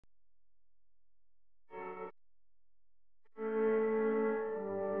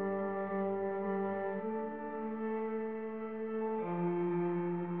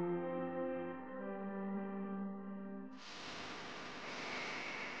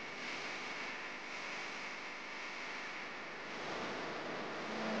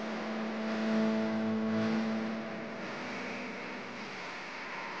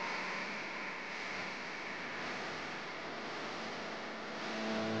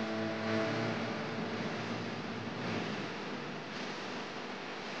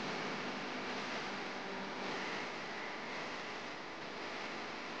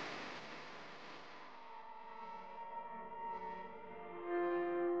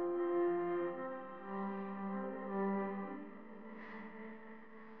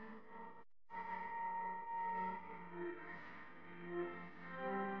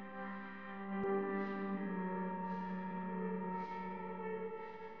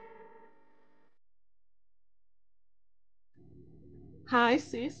Hi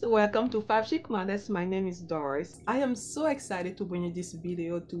sis, welcome to Fab Chic Modest. My name is Doris. I am so excited to bring you this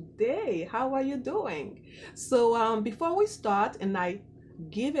video today. How are you doing? Before we start and I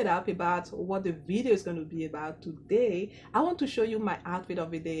give it up about what the video is going to be about today, I want to show you my outfit of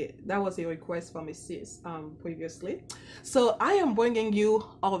the day. That was a request from a sis previously. So I am bringing you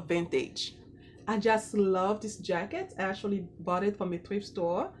all vintage. I just love this jacket. I actually bought it from a thrift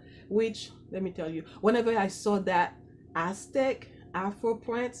store, which let me tell you, whenever I saw that Aztec Afro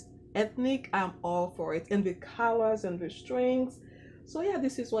print ethnic, I'm all for it, and the colors and the strings. So yeah,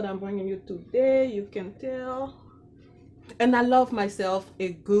 this is what I'm bringing you today. You can tell. And I love myself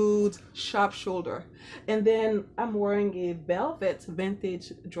a good sharp shoulder, and then I'm wearing a velvet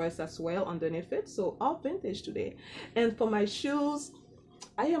vintage dress as well underneath it, so all vintage today. And for my shoes,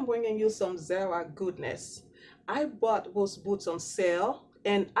 I am bringing you some Zara goodness. I bought those boots on sale,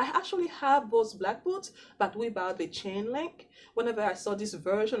 and I actually have those black boots, but without the chain link. Whenever I saw this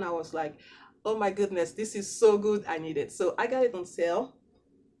version, I was like, oh my goodness, this is so good, I need it. So I got it on sale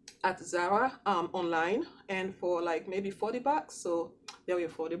at Zara online, and for like maybe 40 bucks, so very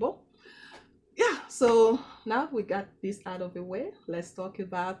affordable. Yeah, so now we got this out of the way, let's talk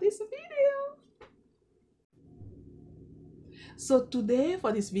about this video. So today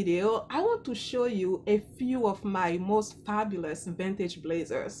for this video, I want to show you a few of my most fabulous vintage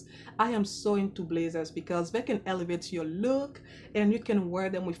blazers. I am so into blazers because they can elevate your look, and you can wear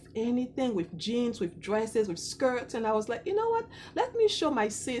them with anything, with jeans, with dresses, with skirts. And I was like, you know what? Let me show my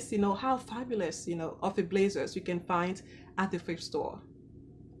sis, how fabulous, of the blazers you can find at the thrift store.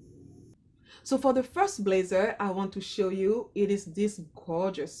 So for the first blazer I want to show you, it is this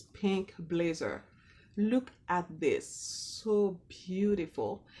gorgeous pink blazer. Look at this, so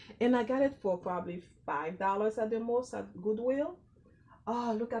beautiful, and I got it for probably $5 at the most at Goodwill.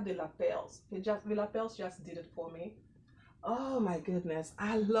 Oh, look at the lapels. The lapels just did it for me. Oh my goodness,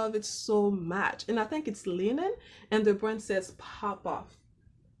 I love it so much, and I think it's linen, and the brand says pop off.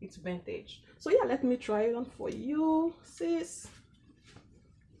 It's vintage. So yeah, let me try it on for you, sis.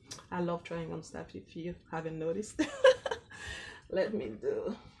 I love trying on stuff if you haven't noticed. Let me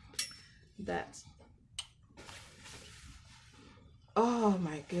do that. Oh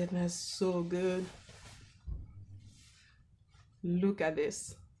my goodness, so good. Look at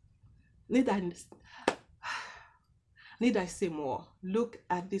this. Need I say more? Look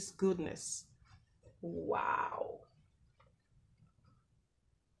at this goodness. Wow.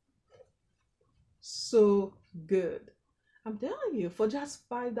 So good. I'm telling you, for just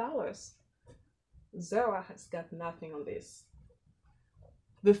 $5, Zara has got nothing on this.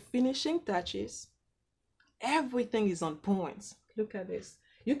 The finishing touches, everything is on point. Look at this.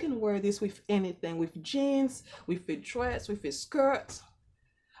 You can wear this with anything, with jeans, with a dress, with a skirt.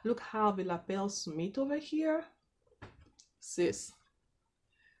 Look how the lapels meet over here. Sis,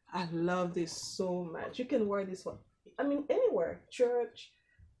 I love this so much. You can wear this one, anywhere. Church,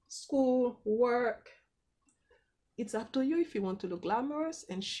 school, work. It's up to you. If you want to look glamorous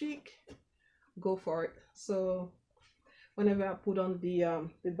and chic, go for it. So whenever I put on the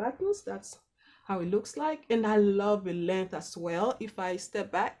buttons, that's how it looks like. And I love the length as well. If I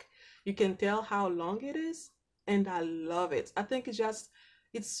step back, you can tell how long it is, and I love it. I think it's just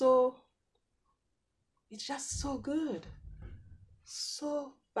so good,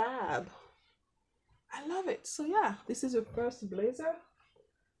 so fab. I love it. So yeah, this is your first blazer,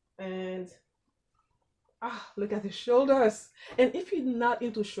 and look at the shoulders. And if you're not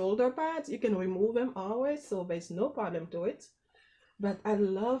into shoulder pads, you can remove them always, so there's no problem to it. But I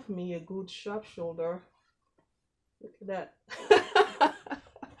love me a good sharp shoulder. Look at that.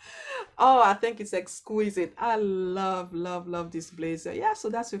 Oh, I think it's exquisite. I love this blazer. Yeah, so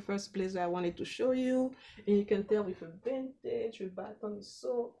that's the first blazer I wanted to show you, and you can tell with a vintage, the button is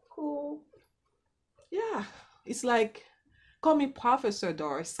so cool. Yeah, it's like, call me Professor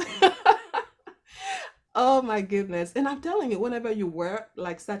Doris. Oh my goodness. And I'm telling you, whenever you wear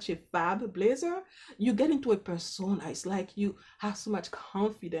like such a fab blazer, you get into a persona. It's like you have so much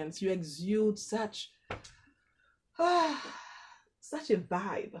confidence. You exude such such a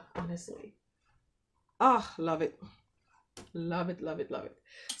vibe, honestly. Oh, love it. Love it, love it, love it.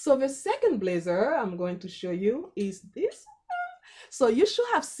 So the second blazer I'm going to show you is this. So you should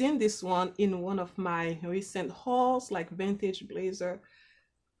have seen this one in one of my recent hauls, like vintage blazer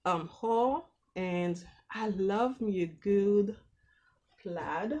haul. And I love me a good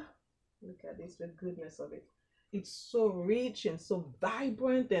plaid. Look at this, the goodness of it. It's so rich and so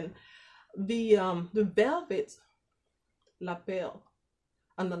vibrant, and the velvet lapel,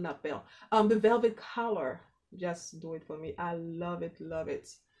 not lapel, the velvet collar just do it for me. I love it, love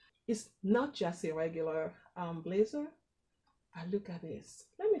it. It's not just a regular blazer. Look at this.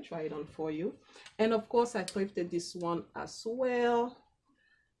 Let me try it on for you. And of course, I thrifted this one as well.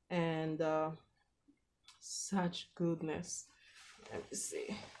 And such goodness. Let me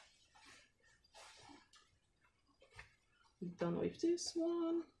see. We're done with this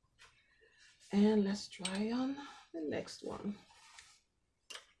one. And let's try on the next one.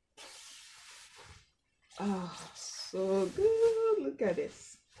 Oh, so good. Look at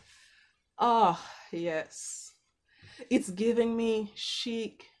this. Oh, yes. It's giving me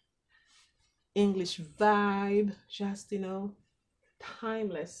chic English vibe, just, you know,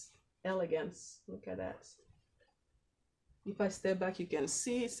 timeless elegance. Look at that. If I step back, you can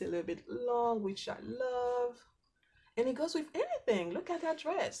see it's a little bit long, which I love. And it goes with anything. Look at that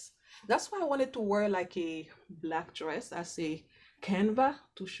dress. That's why I wanted to wear like a black dress as a canvas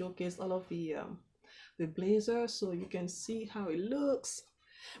to showcase all of the blazer, so you can see how it looks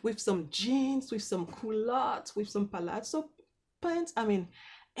with some jeans, with some culottes, with some palazzo pants. I mean,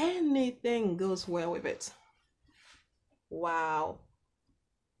 anything goes well with it. Wow,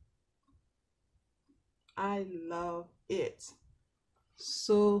 I love it.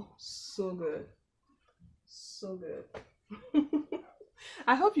 So good, so good.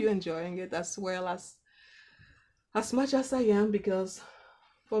 I hope you're enjoying it as well as much as I am, because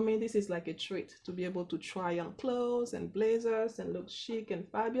for me this is like a treat to be able to try on clothes and blazers and look chic and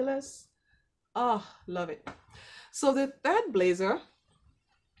fabulous. Oh, love it. So the third blazer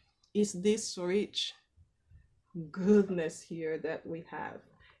is this rich goodness here that we have.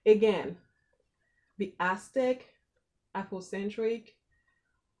 Again, the Aztec, Afrocentric,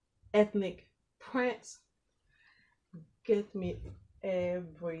 ethnic prints get me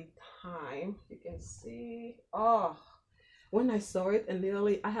every time. You can see, oh, when I saw it, and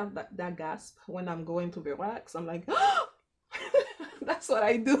literally I have that gasp when I'm going to the racks. I'm like, oh! That's what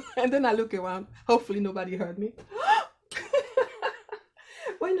I do. And then I look around. Hopefully nobody heard me.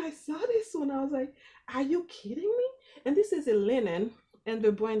 When I saw this one, I was like, are you kidding me? And this is a linen, and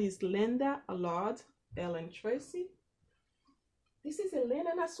the brand is Linda Allard, Ellen Tracy. This is a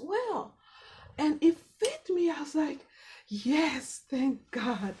linen as well. And it fit me. I was like, yes, thank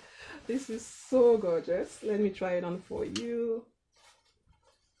God. This is so gorgeous. Let me try it on for you.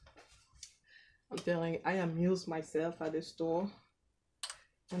 I'm telling you, I amuse myself at the store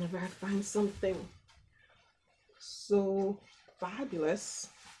whenever I find something so fabulous.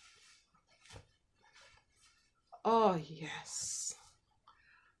 Oh, yes.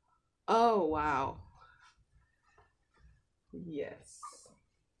 Oh, wow. Yes.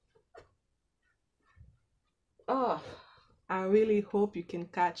 Oh, I really hope you can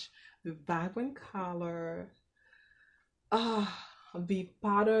catch the vibrant color, the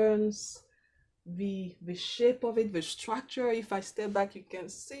patterns, the shape of it, the structure. If I step back, you can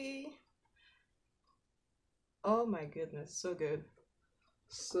see. Oh my goodness, so good,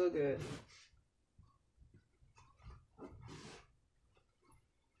 so good.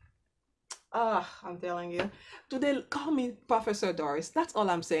 I'm telling you, today call me Professor Doris. That's all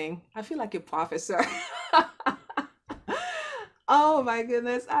I'm saying. I feel like a professor. Oh my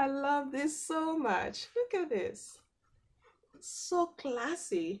goodness, I love this so much. Look at this. So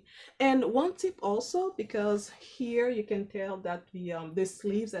classy. And one tip also, because here you can tell that the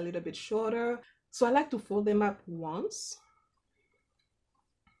sleeves are a little bit shorter, so I like to fold them up once,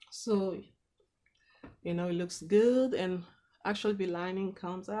 so you know it looks good, and actually the lining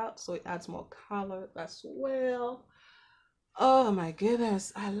comes out, so it adds more color as well. Oh my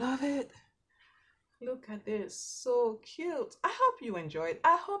goodness, I love it. Look at this, so cute. I hope you enjoy it.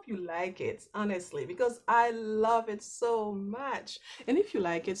 I hope you like it, honestly, because I love it so much. And if you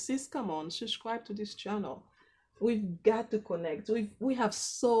like it, sis, come on, subscribe to this channel. We've got to connect. We have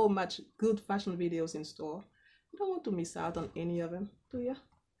so much good fashion videos in store. You don't want to miss out on any of them, do you?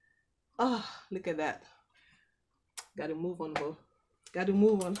 Oh, look at that. Gotta move on, bro. Gotta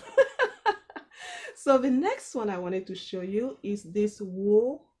move on. So the next one I wanted to show you is this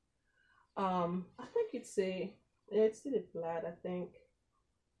wool. I think it's still a plaid, I think.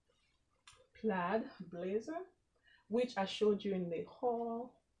 Plaid blazer, which I showed you in the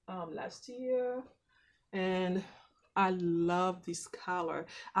haul last year. And I love this color.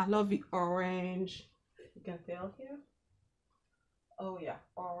 I love the orange. You can tell here. Oh yeah,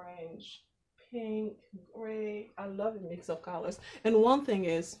 orange, pink, gray. I love the mix of colors. And one thing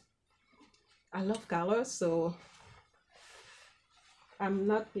is, I love colors, so I'm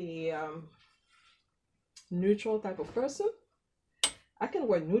not the neutral type of person. I can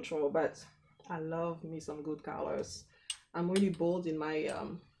wear neutral, but I love me some good colors. I'm really bold in my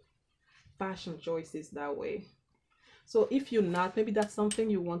fashion choices that way. So if you're not, maybe that's something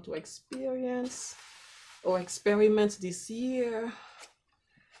you want to experience, or experiment this year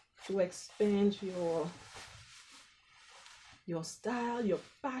to expand your style, your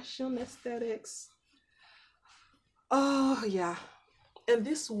fashion aesthetics. Oh yeah. And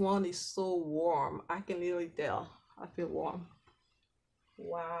this one is so warm. I can literally tell. I feel warm.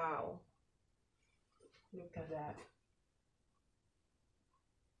 Wow. Look at that.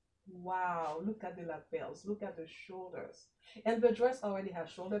 Wow. Look at the lapels. Look at the shoulders. And the dress already has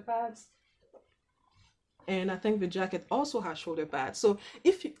shoulder pads. And I think the jacket also has shoulder pads. So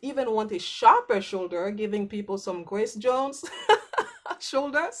if you even want a sharper shoulder, giving people some Grace Jones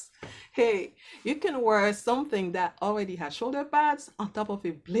shoulders, hey, you can wear something that already has shoulder pads on top of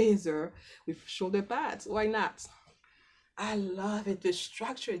a blazer with shoulder pads. Why not? I love it. The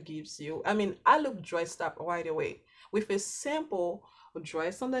structure it gives you. I mean, I look dressed up right away. With a simple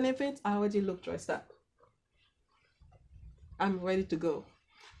dress underneath it, I already look dressed up. I'm ready to go.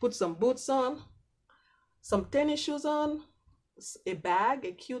 Put some boots on, some tennis shoes on, a bag,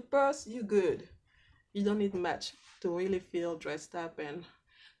 a cute purse, you good. You don't need much to really feel dressed up and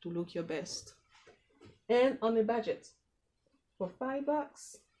to look your best. And on a budget for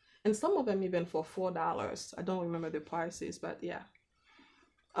 $5, and some of them even for $4. I don't remember the prices, but yeah.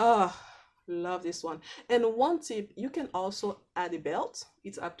 Oh, love this one. And one tip, you can also add a belt.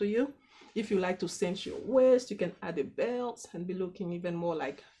 It's up to you. If you like to cinch your waist, you can add a belt and be looking even more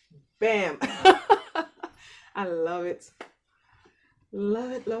like bam. I love it.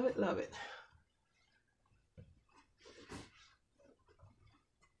 Love it, love it, love it.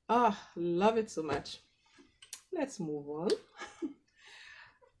 Oh, love it so much. Let's move on.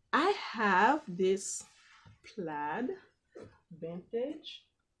 I have this plaid vintage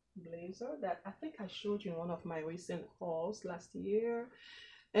blazer that I think I showed you in one of my recent hauls last year.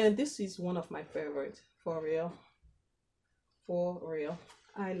 And this is one of my favorites, for real. For real.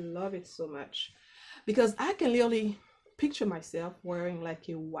 I love it so much because I can literally picture myself wearing like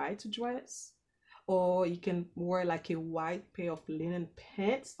a white dress, or you can wear like a white pair of linen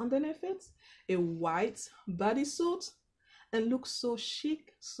pants underneath it, a white bodysuit, and look so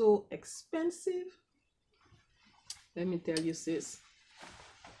chic, so expensive. Let me tell you, sis,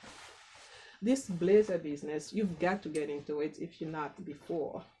 this blazer business, you've got to get into it if you're not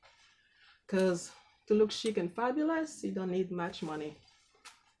before, because to look chic and fabulous, you don't need much money.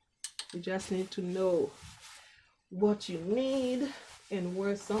 You just need to know what you need and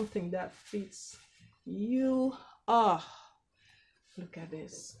wear something that fits you. Oh, look at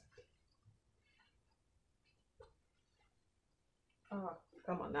this. Oh,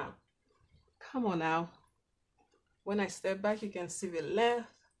 come on now. Come on now. When I step back, you can see the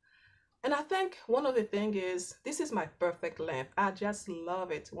length. And I think one of the things is, this is my perfect length. I just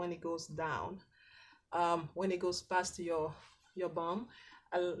love it when it goes down. When it goes past your bum,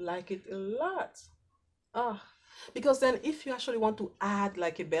 I like it a lot. Ah, because then if you actually want to add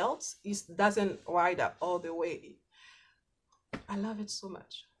like a belt, it doesn't ride up all the way. I love it so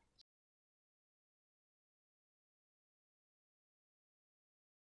much.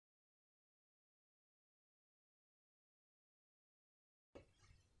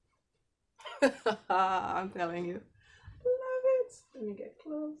 I'm telling you. Love it. Let me get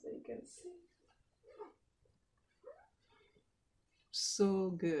close so you can see.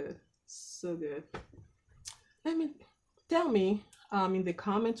 So good. So good. Let me tell me in the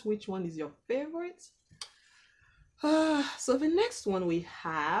comments which one is your favorite. So the next one we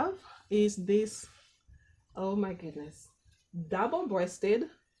have is this, oh my goodness, double-breasted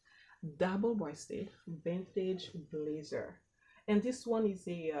vintage blazer. And this one is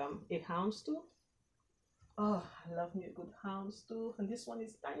a houndstooth. Oh, I love me a good houndstooth. And this one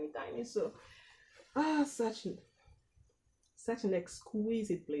is tiny, tiny. So such an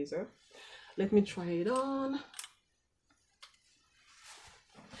exquisite blazer. Let me try it on.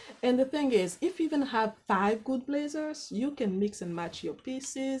 And the thing is, if you even have 5 good blazers, you can mix and match your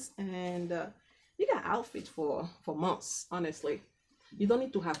pieces, and you got outfit for months, honestly. You don't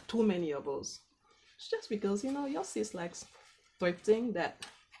need to have too many of those. It's just because, you know, your sis likes thrifting, that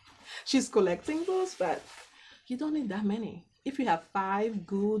she's collecting those, but you don't need that many. If you have 5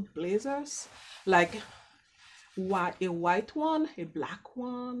 good blazers, like a white one, a black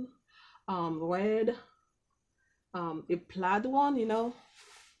one, red, a plaid one, you know,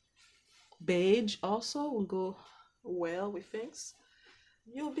 beige also will go well with things.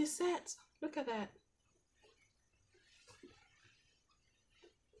 You'll be set. Look at that.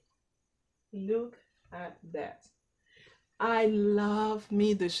 Look at that. I love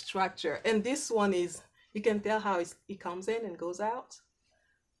me the structure. And this one is, you can tell how it comes in and goes out.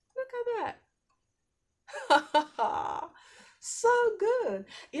 Look at that. So good.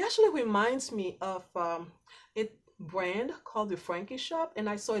 It actually reminds me of a brand called the Frankie Shop, and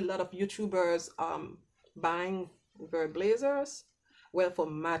I saw a lot of YouTubers buying their blazers, well, for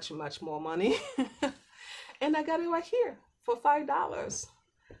much, much more money. And I got it right here for $5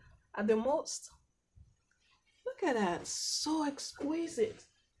 at the most. Look at that. So exquisite.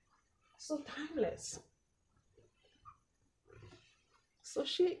 So timeless. So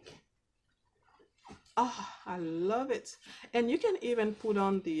chic. Oh, I love it. And you can even put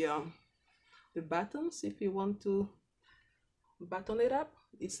on the buttons if you want to button it up.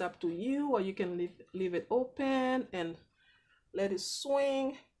 It's up to you, or you can leave it open and let it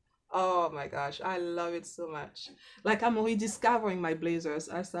swing. Oh my gosh, I love it so much. Like, I'm rediscovering my blazers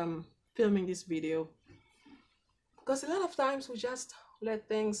as I'm filming this video, because a lot of times we just let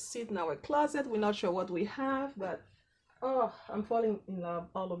things sit in our closet. We're not sure what we have, but oh, I'm falling in love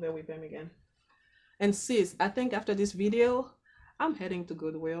all over with them again. And sis, I think after this video, I'm heading to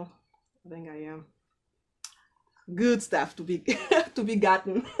Goodwill. I think I am. Good stuff to be to be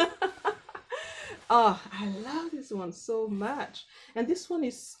gotten. Oh, I love this one so much. And this one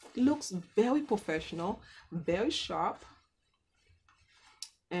looks very professional, very sharp.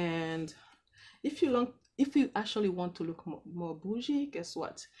 And if you actually want to look more bougie, guess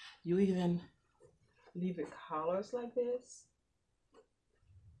what? You even leave it colors like this.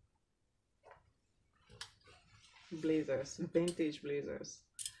 Blazers, vintage blazers.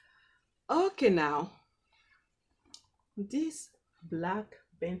 Okay, now this black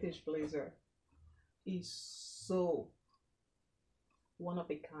vintage blazer is so one of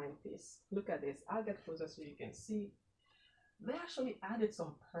a kind piece. Look at this. I'll get closer so you can see. They actually added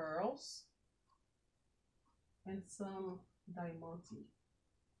some pearls and some diamante.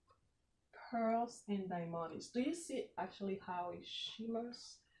 Pearls and diamonds. Do you see actually how it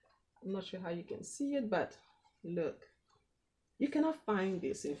shimmers? I'm not sure how you can see it, but look. You cannot find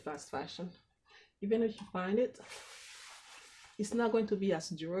this in fast fashion. Even if you find it, it's not going to be as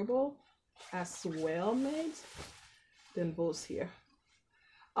durable, as well made than those here.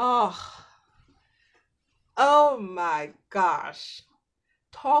 Oh, oh my gosh.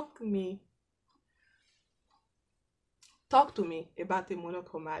 Talk to me about the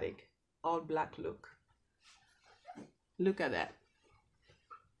monochromatic all black look. Look at that.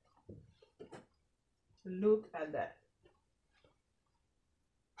 Look at that.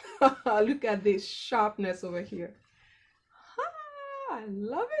 Look at this sharpness over here. Ah, I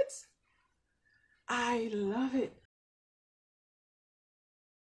love it. I love it.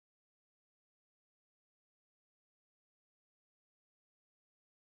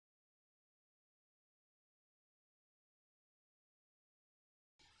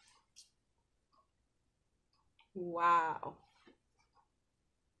 Wow.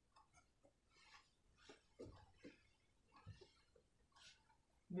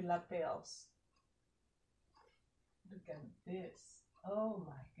 The lapels. Look at this. Oh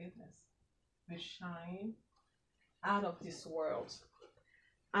my goodness. The shine, out of this world.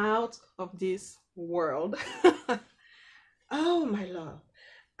 Out of this world. Oh my love.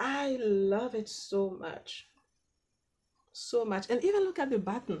 I love it so much. So much. And even look at the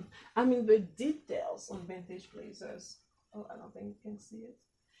button. I mean, the details on vintage blazers. Oh, I don't think you can see it.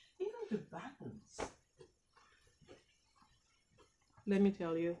 Even the buttons. Let me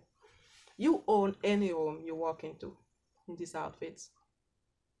tell you, you own any room you walk into in these outfits.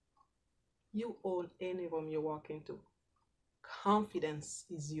 You own any room you walk into. Confidence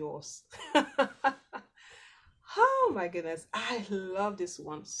is yours. Oh my goodness, I love this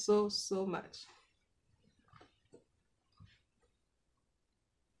one so, so much.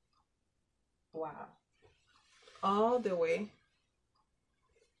 Wow. All the way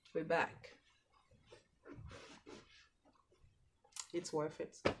back. It's worth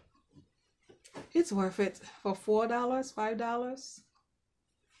it. It's worth it for $4, $5.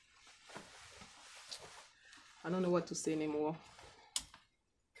 I don't know what to say anymore.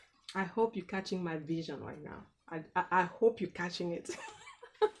 I hope you're catching my vision right now. I hope you're catching it.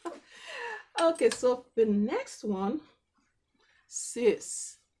 Okay, so the next one,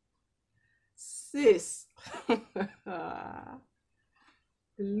 sis.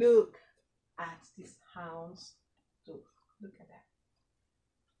 Look at this hound's tooth. Look at that.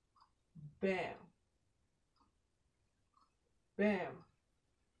 Bam. Bam.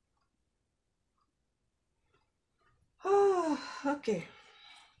 Oh, okay.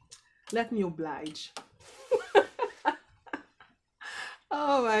 Let me oblige.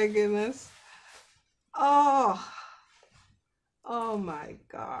 Oh my goodness. Oh my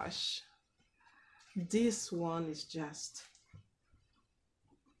gosh. This one is just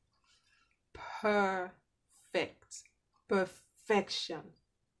perfect. perfection.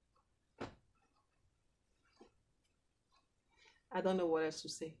 I don't know what else to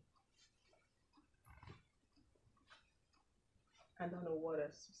say. I don't know what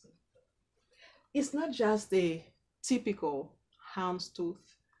else to say. It's not just a typical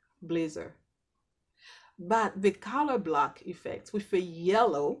houndstooth blazer, but the color block effect with a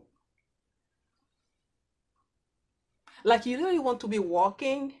yellow, like you really want to be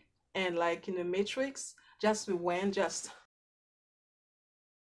walking and like in the Matrix, just with when just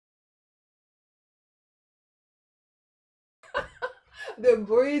the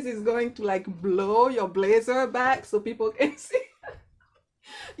breeze is going to like blow your blazer back so people can see.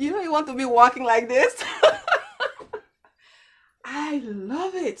 You know, you want to be walking like this. I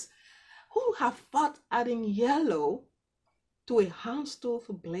love it. Who have thought adding yellow to a houndstooth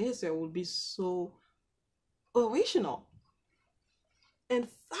blazer would be so original and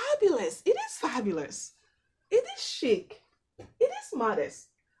fabulous? It is fabulous. It is chic. It is modest.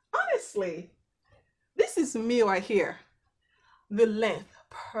 Honestly, this is me right here. The length,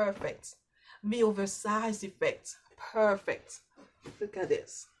 perfect. The oversized effect, perfect. Look at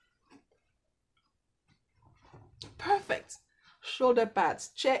this. Perfect. Shoulder pads,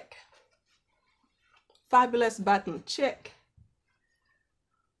 check. Fabulous button, check.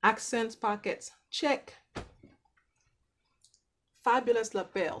 Accent pockets, check. Fabulous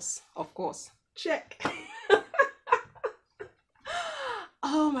lapels, of course, check.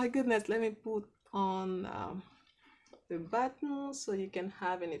 Oh my goodness, let me put on the button so you can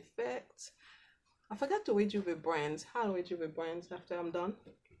have an effect. I forgot to read you the brands. I'll read you the brands after I'm done.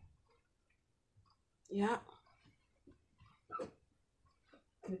 Yeah.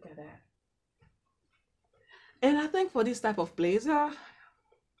 Look at that. And I think for this type of blazer,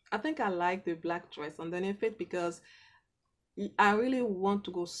 I think I like the black dress underneath it because I really want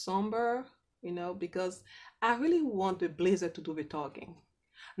to go somber, you know, because I really want the blazer to do the talking.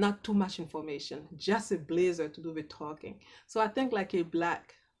 Not too much information, just a blazer to do the talking. So I think like a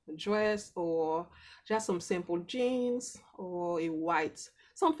black dress or just some simple jeans or a white,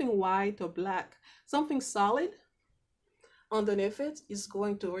 something white or black, something solid underneath it is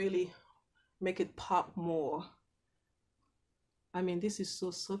going to really make it pop more. I mean, this is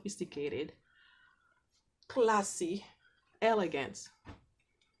so sophisticated, classy, elegant.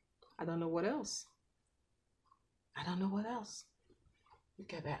 I don't know what else. I don't know what else.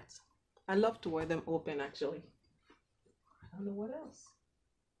 Look at that. I love to wear them open actually. I don't know what else.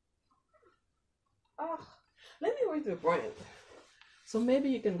 Oh, let me read the brand. So maybe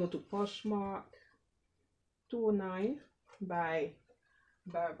you can go to Poshmark 209 by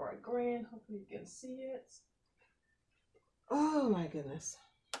Barbara Green. Hopefully you can see it. Oh my goodness.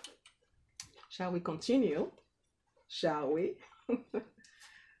 Shall we continue? Shall we?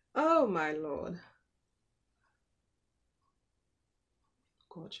 Oh my Lord.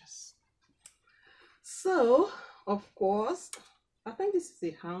 Gorgeous. So, of course, I think this is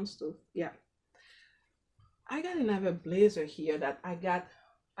a houndstooth. Yeah. I got another blazer here that I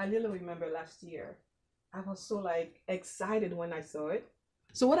really remember last year. I was so like excited when I saw it.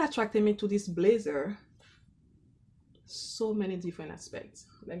 So what attracted me to this blazer? So many different aspects.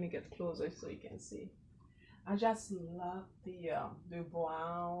 Let me get closer so you can see. I just love the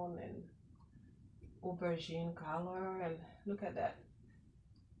brown and aubergine color, and look at that.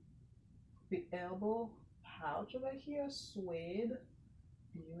 The elbow pouch over here, suede,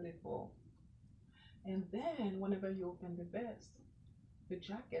 beautiful. And then whenever you open the vest, the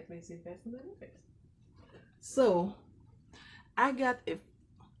jacket makes it vest underneath it. So I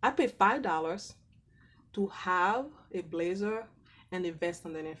paid $5 to have a blazer and a vest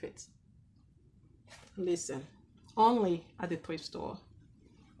underneath it. Listen, only at the thrift store.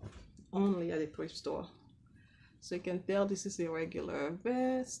 Only at the thrift store. So you can tell this is a regular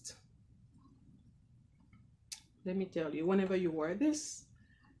vest. Let me tell you, whenever you wear this,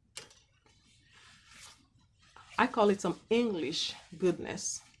 I call it some English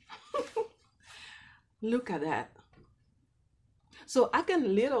goodness. Look at that. So I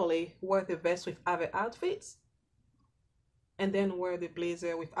can literally wear the vest with other outfits and then wear the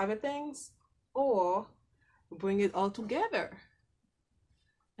blazer with other things, or bring it all together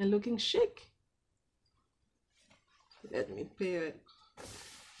and looking chic. Let me pair it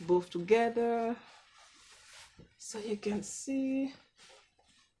both together so you can see.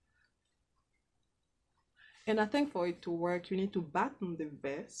 And I think for it to work, you need to button the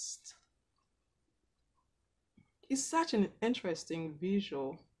vest. It's such an interesting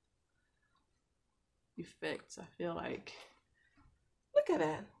visual effect, I feel like. Look at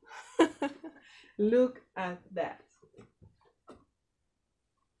that. Look at that.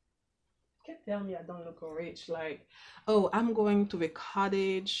 can't tell me I don't look rich. Like, oh, I'm going to the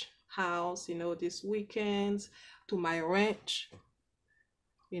cottage house, this weekend, to my ranch,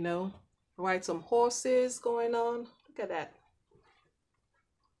 you know, ride some horses going on. Look at that.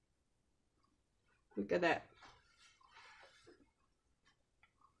 Look at that.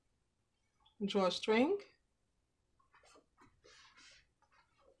 Drawstring.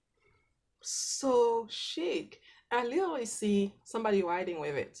 So chic. I literally see somebody riding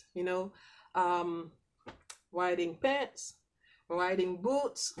with it, um, riding pants, riding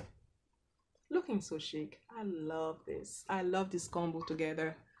boots, looking so chic. I love this. I love this combo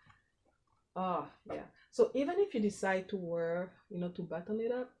together. Oh, yeah. So even if you decide to wear, to button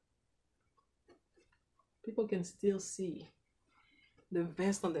it up, people can still see the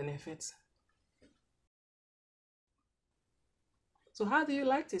vest underneath it. So how do you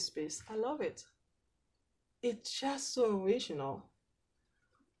like this piece? I love it. It's just so original.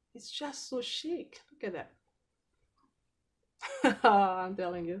 It's just so chic. Look at that. I'm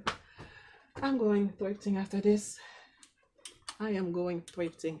telling you. I'm going thrifting after this. I am going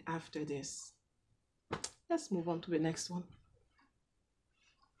thrifting after this. Let's move on to the next one.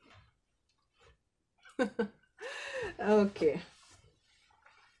 Okay.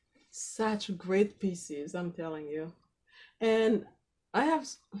 Such great pieces, I'm telling you. And I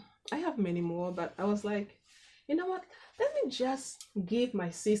have many more, but I was like, you know what? Let me just give my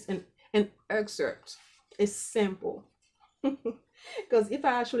sis an excerpt, a sample. Because if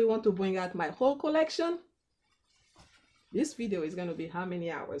I actually want to bring out my whole collection, this video is going to be how many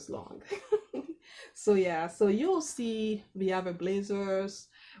hours long? So yeah, so you'll see the other blazers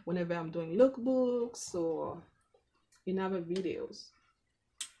whenever I'm doing lookbooks or in other videos.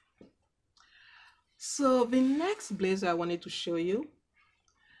 So the next blazer I wanted to show you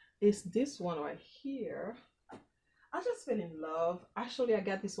is this one right here. I just fell in love. Actually, I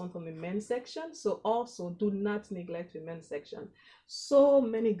got this one from the men's section. So also do not neglect the men's section. So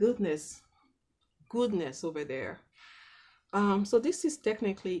many goodness over there. So this is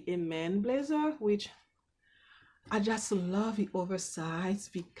technically a man blazer, which I just love the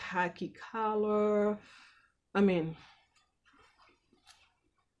oversized, the khaki color. I mean,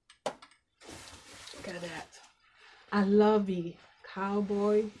 look at that. I love the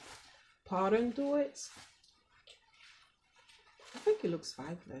cowboy pattern to it. I think it looks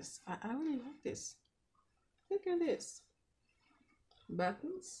fabulous. I really like this. Look at this.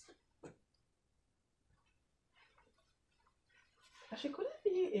 Buttons. Actually, could it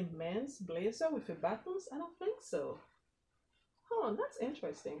be a men's blazer with the buttons? I don't think so. Oh, that's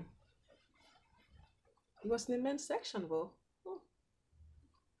interesting. It was in the men's section though. Oh.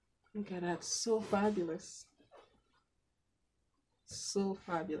 Look at that. So fabulous. So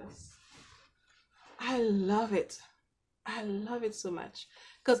fabulous. I love it. I love it so much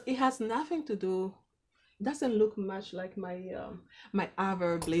because it has nothing to do, doesn't look much like my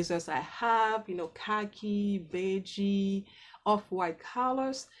other blazers I have, khaki, beigey, off-white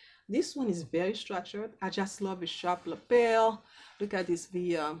colors. This one is very structured. I just love the sharp lapel. Look at this,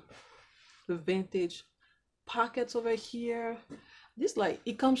 the vintage pockets over here. This, like,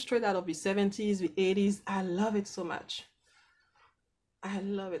 it comes straight out of the 70s, the 80s. I love it so much. I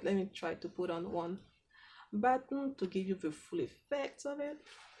love it. Let me try to put on one button to give you the full effect of it.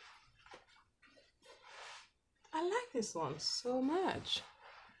 I like this one so much.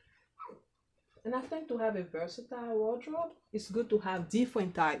 And I think to have a versatile wardrobe, it's good to have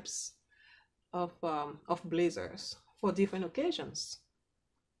different types of blazers for different occasions.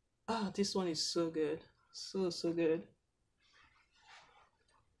 Oh, this one is so good. So good.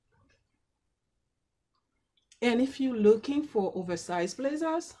 And if you're looking for oversized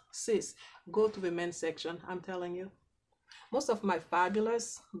blazers, sis, go to the men's section. I'm telling you. Most of my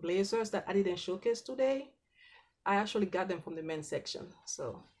fabulous blazers that I didn't showcase today, I actually got them from the men's section.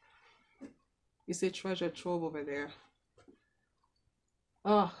 So it's a treasure trove over there.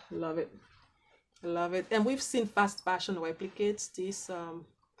 Oh, love it. Love it. And we've seen fast fashion replicates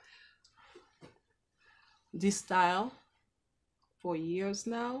this style for years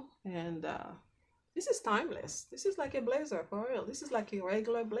now. And this is timeless. This is like a blazer for real. This is like a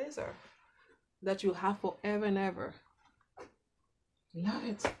regular blazer that you have forever and ever. Love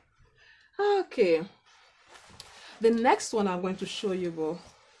it. Okay. The next one I'm going to show you, bro.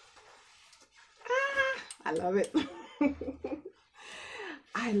 I love it.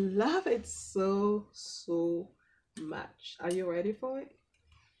 I love it so much. Are you ready for it?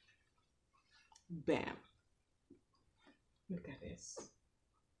 Bam. Look at this.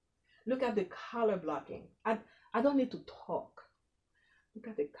 Look at the color blocking. I don't need to talk. Look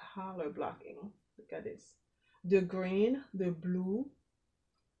at the color blocking. Look at this. The green, the blue,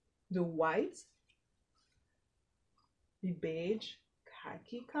 the white, the beige,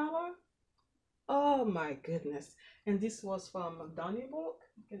 khaki color. Oh my goodness. And this was from Donnybrook,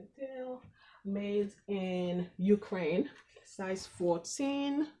 you can tell, made in Ukraine, size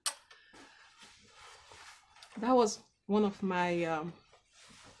 14. That was one of my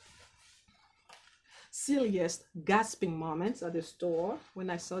silliest gasping moments at the store when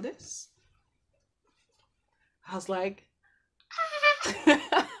I saw this. I was like,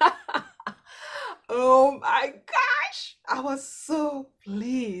 oh my gosh, I was so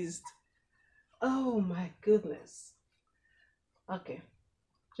pleased. Oh my goodness. Okay,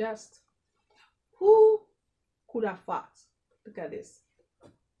 just who could have thought? Look at this,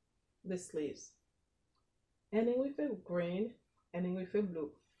 the sleeves, ending with a green, ending with a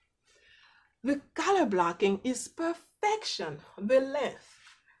blue. The color blocking is perfection. The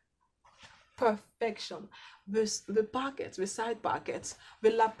length, perfection. The pockets, the side pockets,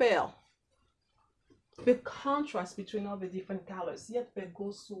 the lapel, the contrast between all the different colors, yet they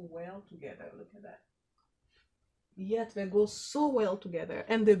go so well together. Look at that. Yet they go so well together.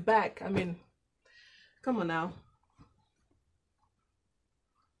 And the back, I mean, come on now.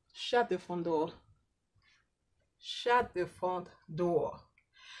 Shut the front door. Shut the front door.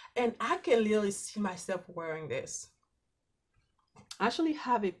 And I can literally see myself wearing this. I actually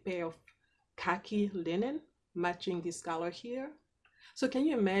have a pair of khaki linen matching this color here. So can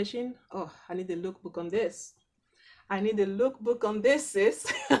you imagine? Oh, I need a lookbook on this. I need a lookbook on this, sis.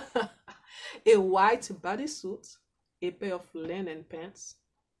 A white bodysuit, a pair of linen pants.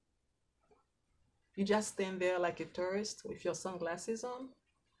 You just stand there like a tourist with your sunglasses on,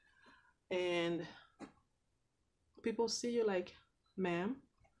 and people see you like, ma'am,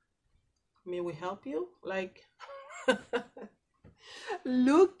 may we help you? Like,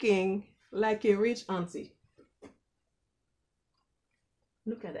 looking like a rich auntie.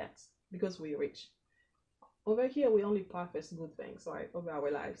 Look at that, because we're rich. Over here, we only profess good things, right, over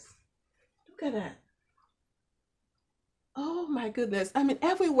our lives. Look at that. Oh my goodness. I mean,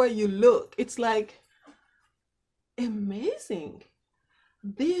 everywhere you look, it's like amazing.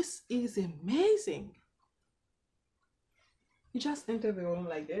 This is amazing. You just enter the room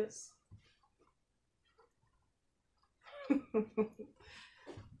like this.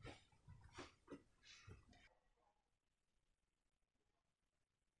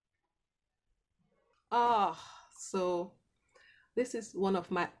 Ah, so this is one of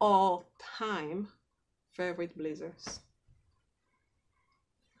my all-time favorite blazers.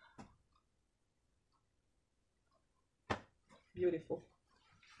 Beautiful.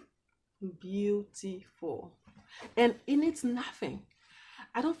 Beautiful. And it needs nothing.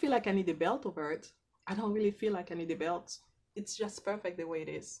 I don't feel like I need a belt over it. I don't really feel like I need a belt. It's just perfect the way it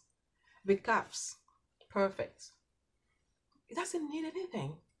is. The cuffs, perfect. It doesn't need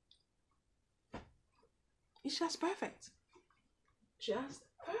anything. It's just perfect. Just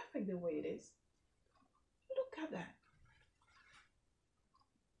perfect the way it is. Look at that.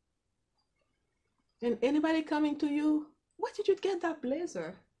 And anybody coming to you, where did you get that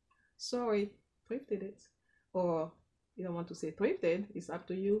blazer? Sorry, thrifted it. Or you don't want to say thrifted, it's up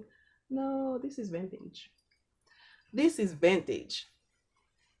to you. No, this is vintage. This is vintage.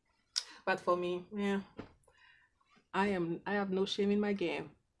 But for me, yeah, I have no shame in my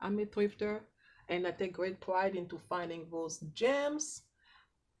game. I'm a thrifter, and I take great pride into finding those gems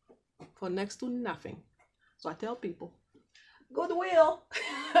for next to nothing. So I tell people, Goodwill.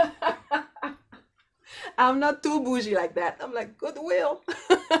 I'm not too bougie like that. I'm like, Goodwill.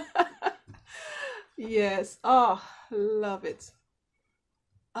 Yes. Oh, love it.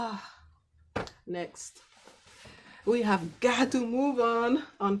 Ah, next. We have got to move on.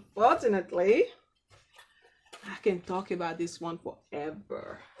 Unfortunately, I can talk about this one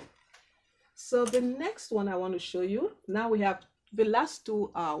forever. So the next one I want to show you, now we have the last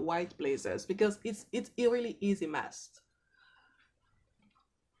two are white blazers because it's really easy must.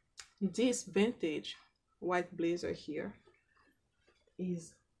 This vintage white blazer here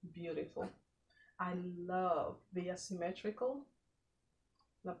is beautiful. I love the asymmetrical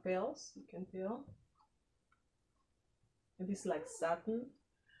lapels, you can tell. And this like satin,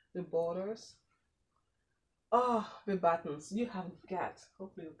 the borders. Oh, the buttons. You have got,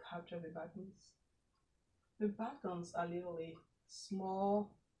 hopefully you capture the buttons. The buttons are literally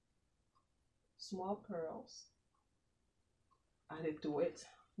small pearls added to it.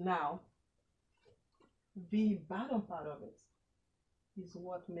 Now, the bottom part of it is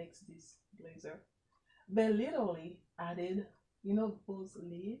what makes this blazer. They literally added, you know, those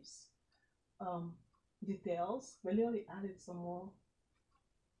leaves, details. They literally added some more.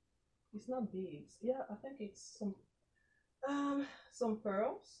 It's not beads. Yeah, I think it's some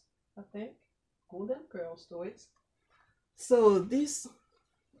pearls. I think. Golden pearls to it. So this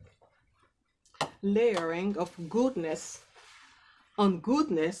layering of goodness on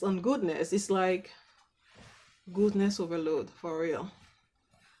goodness on goodness is like goodness overload for real.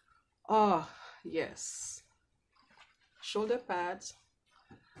 Oh, yes. Shoulder pads.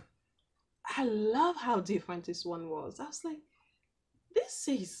 I love how different this one was. I was like, this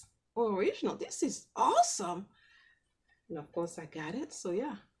is original. This is awesome. And of course I got it. So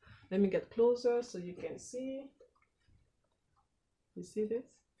yeah, let me get closer so you can see. You see this?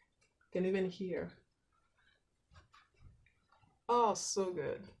 You can even hear. Oh, so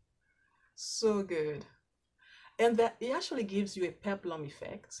good. So good. And that it actually gives you a peplum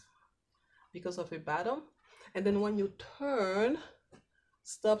effect because of the bottom. And then when you turn,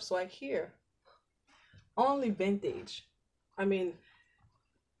 stops right here. Only vintage. I mean,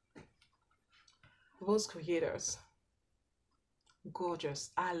 those creators,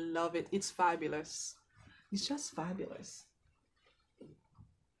 gorgeous. I love it. It's fabulous. It's just fabulous.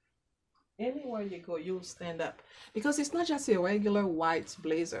 Anywhere you go, you'll stand up because it's not just a regular white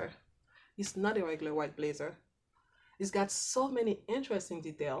blazer. It's not a regular white blazer. It's got so many interesting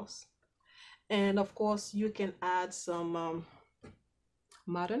details. And of course, you can add some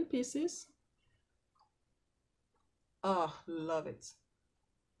modern pieces. Oh, love it.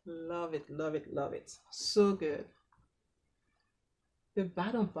 Love it, love it, love it. So good. The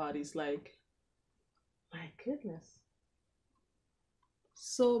bottom part is like, my goodness.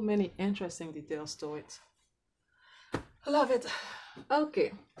 So many interesting details to it. Love it.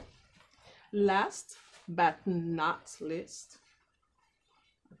 Okay. Last but not least,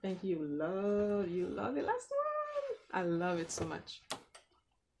 I think you love the last one. I love it so much.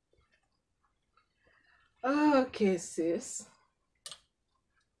 Okay, sis.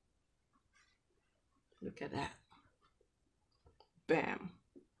 Look at that. Bam.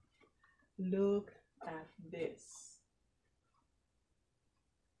 Look at this.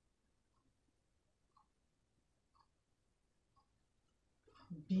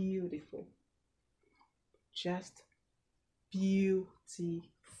 Beautiful. Just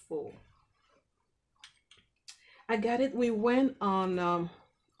beautiful. I got it. We went on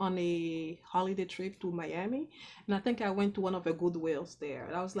a holiday trip to Miami, and I think I went to one of the Goodwills there.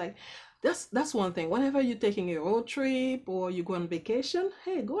 And I was like, that's one thing. Whenever you're taking a road trip or you go on vacation,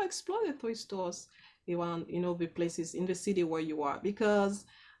 hey, go explore the thrift stores around, the places in the city where you are, because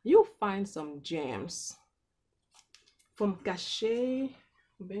you'll find some gems from cachet,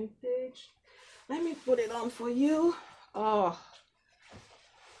 vintage. Let me put it on for you. Oh,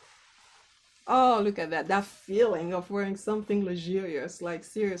 oh, look at that. That feeling of wearing something luxurious, like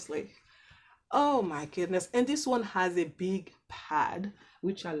seriously. Oh my goodness. And this one has a big pad,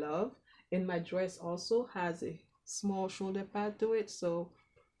 which I love. And my dress also has a small shoulder pad to it. So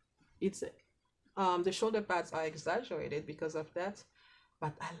it's the shoulder pads are exaggerated because of that,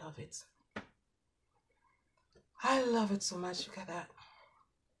 but I love it. I love it so much. Look at that.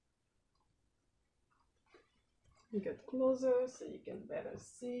 You get closer so you can better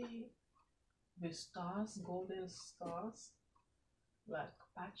see the stars, golden stars, like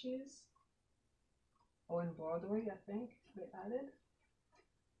patches or embroidery, I think they added.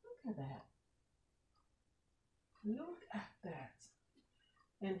 Look at that. Look at that.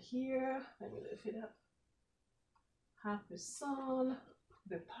 And here, let me lift it up. Half the sun,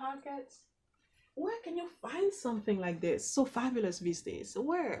 the pockets. Where can you find something like this? So fabulous these days.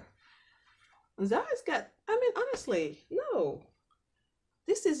 Where? Zara's got, I mean, honestly, no.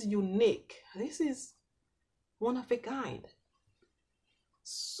 This is unique. This is one of a kind.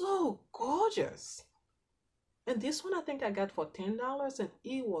 So gorgeous. And this one I think I got for $10, and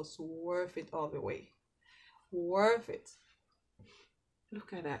it was worth it all the way. Worth it.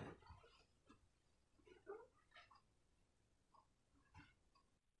 Look at that.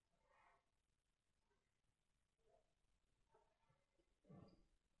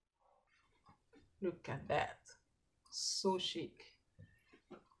 Look at that. So chic.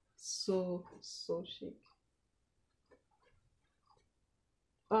 So chic.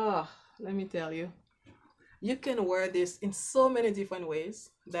 Oh, let me tell you. You can wear this in so many different ways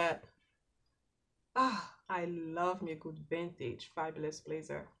that I love me a good vintage fabulous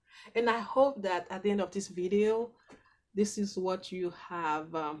blazer. And I hope that at the end of this video, this is what you have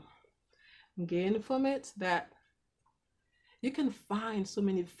gained from it, that you can find so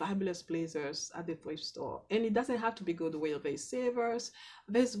many fabulous blazers at the thrift store. And it doesn't have to be Goodwill. There's Savers.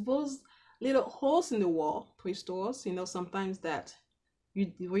 There's those little holes in the wall thrift stores, sometimes that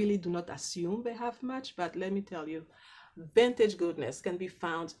you really do not assume they have much. But let me tell you, vintage goodness can be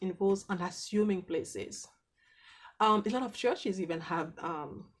found in those unassuming places. A lot of churches even have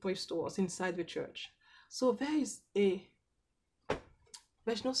thrift stores inside the church. So there's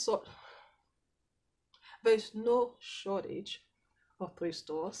no sort there's no shortage of thrift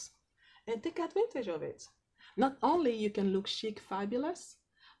stores, and take advantage of it. Not only you can look chic, fabulous,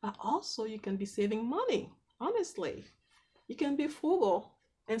 but also you can be saving money. Honestly, you can be frugal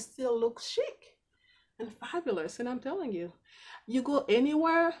and still look chic and fabulous. And I'm telling you, you go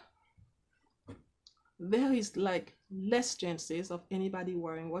anywhere, there is like less chances of anybody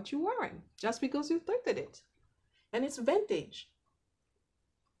wearing what you're wearing just because you thrifted it and it's vintage.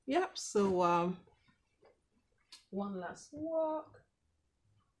 Yep. So one last walk.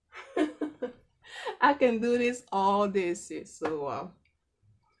 I can do this all day, sis. So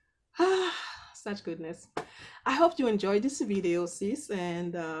such goodness. I hope you enjoyed this video, sis,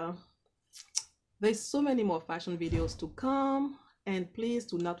 and there's so many more fashion videos to come. And please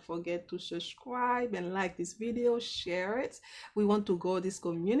do not forget to subscribe and like this video, share it. We want to grow this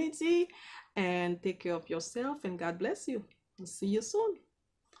community, and take care of yourself, and God bless you. See you soon.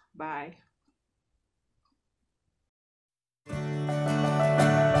 Bye.